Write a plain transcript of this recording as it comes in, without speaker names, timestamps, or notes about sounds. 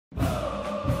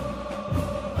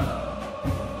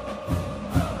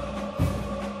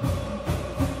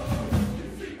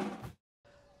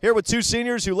Here with two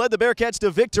seniors who led the Bearcats to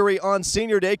victory on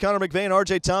Senior Day, Connor McVeigh and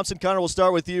R.J. Thompson. Connor, we'll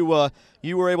start with you.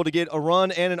 You were able to get a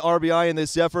run and an RBI in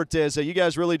this effort as you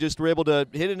guys really just were able to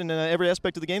hit it in every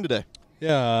aspect of the game today.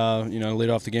 Yeah,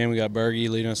 lead off the game, we got Berge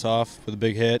leading us off with a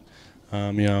big hit.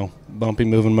 Bumpy,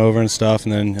 moving him over and stuff,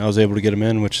 and then I was able to get him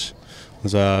in, which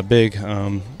was a big,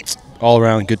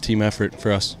 all-around good team effort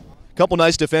for us. Couple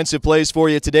nice defensive plays for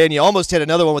you today, and you almost had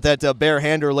another one with that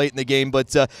bare-hander late in the game,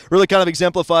 but really kind of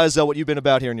exemplifies what you've been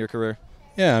about here in your career.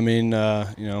 Yeah,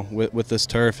 with this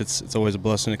turf, it's always a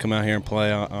blessing to come out here and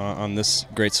play on this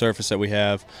great surface that we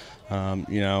have,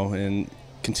 and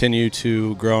continue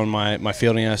to grow in my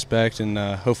fielding aspect, and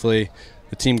hopefully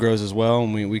the team grows as well,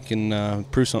 and we can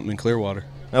prove something in Clearwater.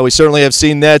 Well, we certainly have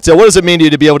seen that. What does it mean to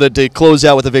you to be able to close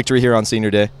out with a victory here on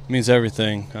Senior Day? It means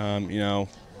everything.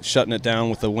 Shutting it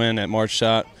down with a win at Marge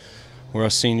Schott, where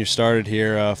us seniors started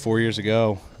here 4 years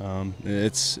ago.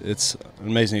 It's an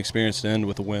amazing experience to end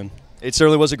with a win. It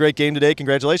certainly was a great game today.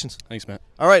 Congratulations. Thanks, Matt.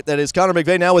 All right, that is Connor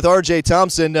McVeigh now with R.J.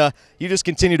 Thompson. You just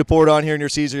continue to pour it on here in your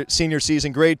senior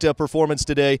season. Great performance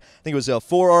today. I think it was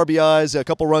 4 RBIs, a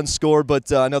couple runs scored, but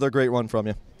another great run from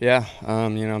you. Yeah,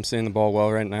 I'm seeing the ball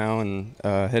well right now, and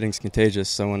hitting's contagious.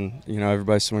 So when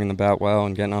everybody's swinging the bat well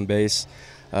and getting on base,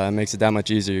 it makes it that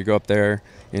much easier. You go up there,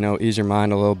 ease your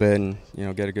mind a little bit, and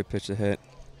get a good pitch to hit.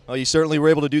 Well, you certainly were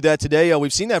able to do that today.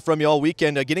 We've seen that from you all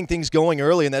weekend, getting things going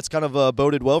early, and that's kind of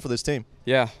boded well for this team.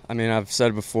 Yeah, I've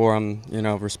said it before, I'm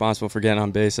responsible for getting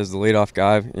on base as the leadoff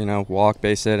guy. Walk,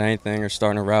 base hit, anything, or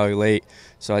starting to rally late.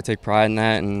 So I take pride in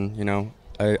that, and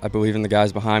I believe in the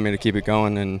guys behind me to keep it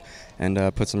going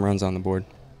and put some runs on the board.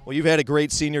 Well, you've had a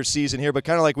great senior season here, but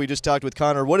kind of like we just talked with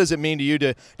Connor, what does it mean to you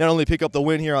to not only pick up the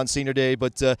win here on Senior Day,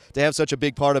 but to have such a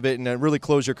big part of it and really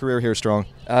close your career here strong?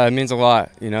 It means a lot.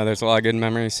 There's a lot of good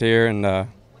memories here, and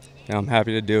I'm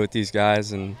happy to do it with these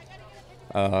guys, and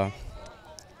if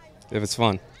it's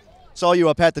fun. Saw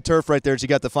you pat the turf right there as you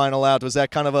got the final out. Was that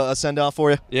kind of a send-off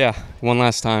for you? Yeah, one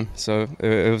last time, so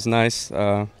it was nice.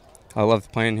 I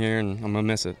love playing here, and I'm going to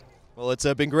miss it. Well, it's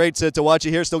been great to watch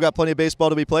you here. Still got plenty of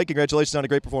baseball to be played. Congratulations on a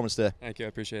great performance today. Thank you. I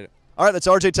appreciate it. All right, that's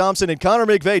R.J. Thompson and Connor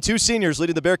McVeigh, two seniors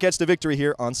leading the Bearcats to victory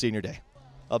here on Senior Day.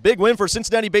 A big win for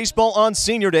Cincinnati baseball on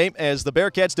Senior Day as the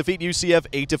Bearcats defeat UCF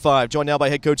 8-5. Joined now by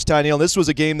head coach Ty Neal. This was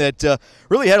a game that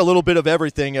really had a little bit of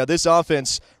everything. This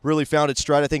offense really found its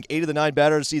stride. I think 8 of the 9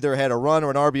 batters either had a run or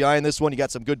an RBI in this one. You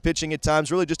got some good pitching at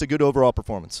times. Really just a good overall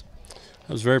performance.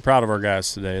 I was very proud of our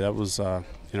guys today. That was,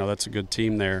 that's a good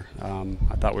team there.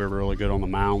 I thought we were really good on the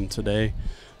mound today.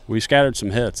 We scattered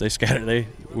some hits.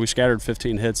 We scattered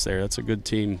 15 hits there. That's a good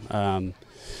team.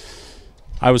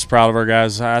 I was proud of our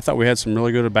guys. I thought we had some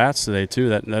really good at bats today too.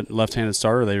 That left-handed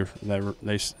starter they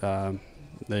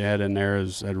had in there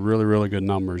had really good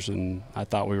numbers, and I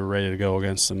thought we were ready to go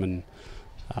against them. And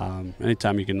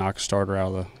anytime you can knock a starter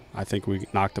out of I think we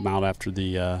knocked them out after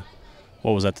the.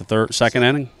 What was that, the second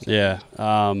inning? Yeah.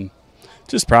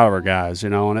 Just proud of our guys,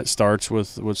 and it starts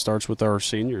with our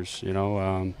seniors,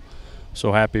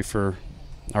 So happy for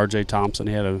R.J. Thompson.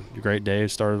 He had a great day.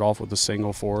 Started off with a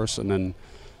single for us, and then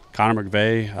Connor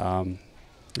McVeigh,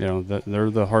 they're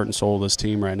the heart and soul of this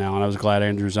team right now, and I was glad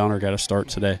Andrew Zoner got a start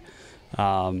today.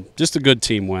 Just a good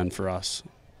team win for us.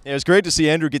 Yeah, it was great to see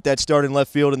Andrew get that start in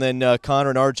left field, and then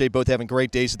Connor and RJ both having great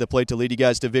days at the plate to lead you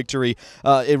guys to victory.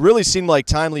 It really seemed like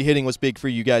timely hitting was big for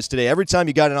you guys today. Every time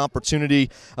you got an opportunity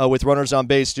with runners on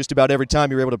base, just about every time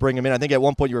you were able to bring them in. I think at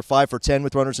one point you were 5 for 10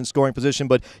 with runners in scoring position,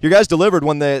 but your guys delivered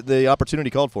when the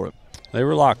opportunity called for it. They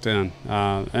were locked in,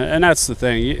 and that's the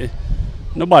thing.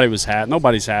 Nobody's happy.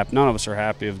 None of us are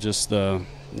happy of just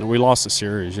we lost the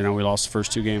series. We lost the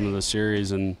first 2 games of the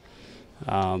series, and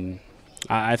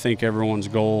I think everyone's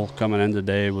goal coming in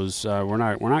today was we're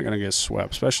not going to get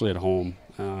swept, especially at home.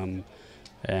 And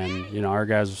our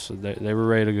guys they were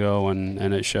ready to go,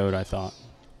 and it showed, I thought.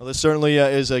 Well, this certainly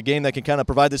is a game that can kind of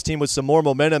provide this team with some more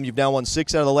momentum. You've now won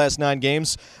 6 out of the last 9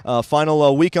 games.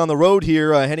 Final week on the road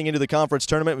here, heading into the conference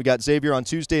tournament. We got Xavier on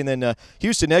Tuesday, and then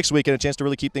Houston next week, and a chance to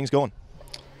really keep things going.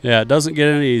 Yeah, it doesn't get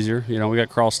any easier. We got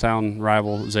crosstown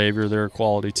rival Xavier. They're a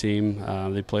quality team.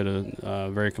 They played a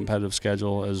very competitive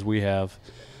schedule as we have.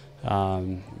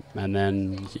 And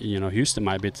then, Houston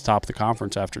might be at the top of the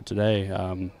conference after today.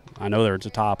 I know they're at the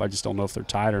top. I just don't know if they're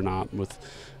tied or not with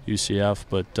UCF.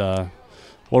 But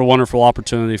what a wonderful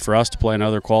opportunity for us to play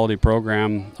another quality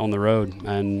program on the road.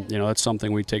 And, that's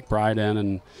something we take pride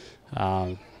in.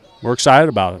 And we're excited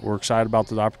about it. We're excited about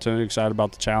the opportunity, excited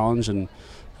about the challenge. And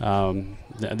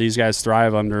these guys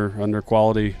thrive under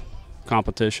quality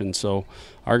competition, so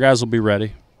our guys will be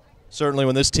ready. Certainly,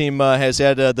 when this team has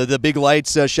had the big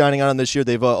lights shining on them this year,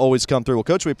 they've always come through. Well,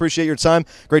 Coach, we appreciate your time.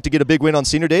 Great to get a big win on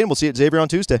Senior Day, and we'll see you at Xavier on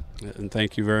Tuesday. And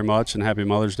thank you very much, and happy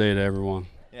Mother's Day to everyone.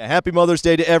 Yeah, happy Mother's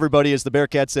Day to everybody as the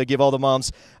Bearcats give all the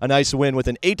moms a nice win with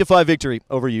an 8-5 victory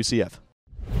over UCF.